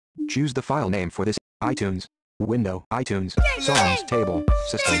Choose the file name for this. iTunes. Window. iTunes. Songs table.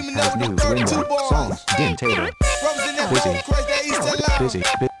 System has news window. Songs. Dim table. Busy. Busy.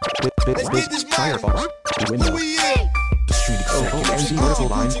 Busy. Firefox. Window. Street executive. Vertical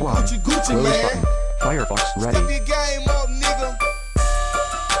line one. Close button. Firefox ready.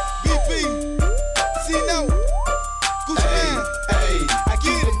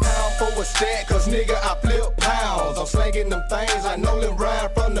 Stat, cause nigga I flip pounds. I'm slanging them things, I know them rhyme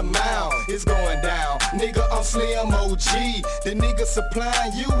from the mound. It's going down, nigga I'm Slim OG. The nigga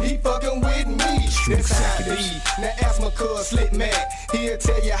supplying you, he fucking with me. That's how I be. Now ask my cuz Slick Mac, he'll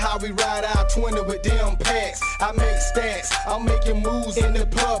tell you how we ride out 20 with them packs. I make stats, I'm making moves in the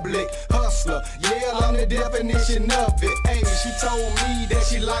public. Hustler, yeah, I'm the definition of it. Hey, she told me that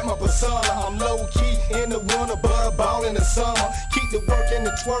she like my persona. I'm low key in the winter, but a ball in the summer. Keep the work and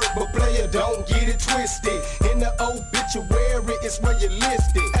the twerk, but player don't get it twisted. In the obituary, it's where you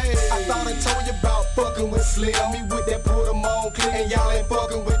listed. Hey, I thought I told you about fucking with Slim. Me with that put 'em on clip, and y'all ain't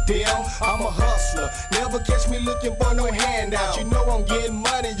fucking with them. I'm a hustler, never catch me looking for no handout. You know I'm getting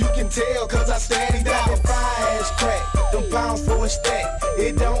money, you can tell, cause I stand out. That fire ass crack, them pounds for a stack.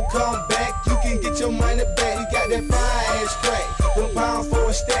 It don't come back, you can get your money back. We got that fire ass crack, them pounds for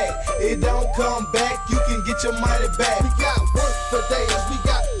a stack. It don't come back, you can get your money back. We got work for days, we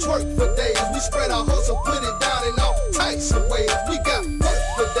got twerk for days. We spread our hustle, put it down in all types of ways. We got work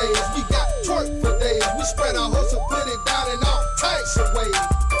for days, we got twerk for days. We spread our hustle, put it down in all types of ways.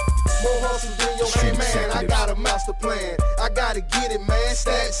 More hustles than your main man. I got a master plan. I gotta get it, man.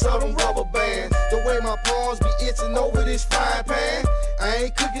 Stacks of them rubber bands. The way my palms be itching over this frying pan. I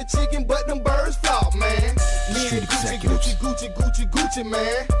ain't cooking chicken, but them birds flop, man. Me and Gucci,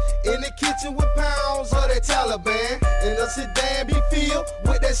 man. In the kitchen with pounds of that Taliban. In a sedan be filled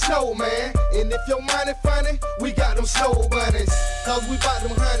with that snow, man. And if your money funny, we got them snow bunnies. Cause we bought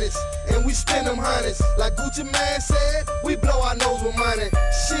them hundreds, and we spend them hundreds. Like Gucci man said, we blow our nose with money.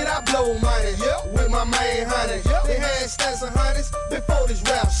 Shit, I blow money, with my main honey. They had stacks of hundreds before this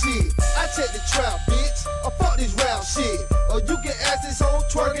rap shit. I check the trap, bitch. I fuck this rap shit. Or you can ask this hoe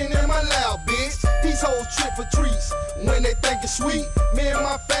twerking in my loud, bitch. These hoes trip for treats when they think it's sweet. Me and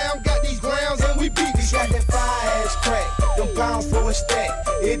my fam got these grounds and we beat these. Got that fire ass crack, them pounds for a stack.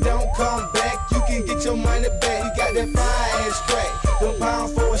 It don't come back, you can get your money back. We got that fire ass crack, them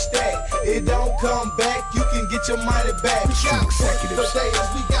pounds for a stack. It don't come back, you can get your money back. We got work for days,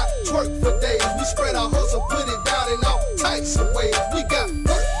 we got twerk for days. We spread our hustle, put it down in all types of ways. We got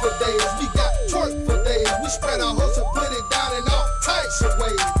work for days, we got twerk for days. We spread our hustle, put it down in all types of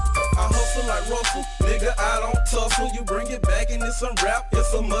ways. I hustle like Russell, nigga, I don't tussle. You bring it back and it's some rap,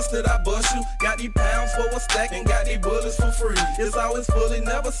 it's a must that I bust you. Got these pounds for a stack and got these bullets for free. It's always fully,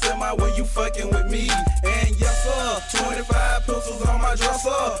 never semi when you fucking with me. And yes sir, 25 pistols on my dresser.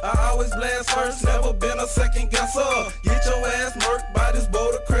 I always blast first, never been a second guesser. Get your ass murked by this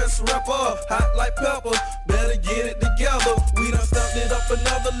Boulder Crest rapper. Hot like pepper, better get it together. We done stepped it up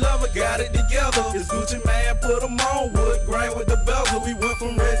another level, got it together. It's Gucci man, put 'em on, wood grain with the bezel. We went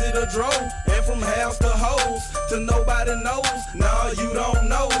from Resi to Dro, and from house to hoes, to nobody knows. Nah, you don't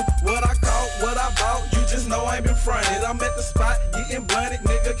know what I caught, what I bought. You just know I ain't been fronted. I'm at the spot getting blunted,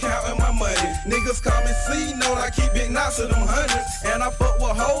 nigga counting my money. Niggas come and see, know I keep big knots of them hundreds. And I fuck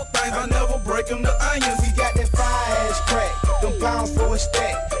with whole things, I never break them to onions. We got that fire ass crack, them pounds for a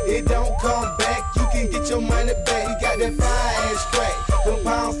stack. It don't come back, you can get your money back. We got that fire ass crack, them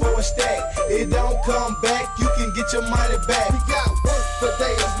pounds for a stack. It don't come back, you can get your money back. We got work for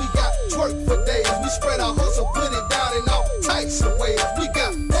days, we got twerk for days. We spread our hustle, put it down in all types of ways. We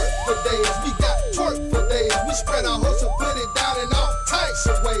got work for days, we got twerk for days. We spread our hustle, put it down in all types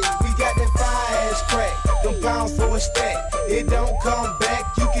of ways. We got that fire ass crack, them pounds for a stack. It don't come back,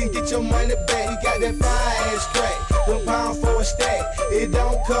 you can get your money back. We got that fire ass crack, them pounds for a stack. It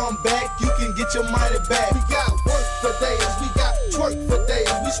don't come back, you can get your money back. We got work for days, we got twerk for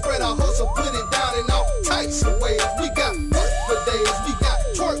days. We spread our hustle, put it down in all types of ways. We got work for days, we got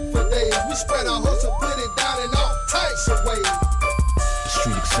twerk for days. We spread our hustle, put it down in all types of ways. The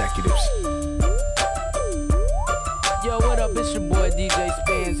Street Executives. Yo, what up? It's your boy DJ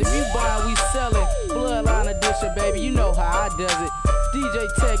Spins. If you buy, we sellin'. Bloodline edition, baby. You know how I does it. DJ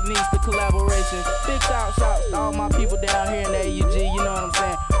Techniques, the collaboration. Big shout outs to all my people down here in the AUG. You know what I'm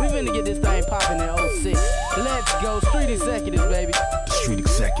saying? We finna get this thing poppin' in '06. Let's go, Street Executives, baby. The Street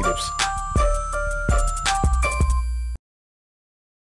Executives.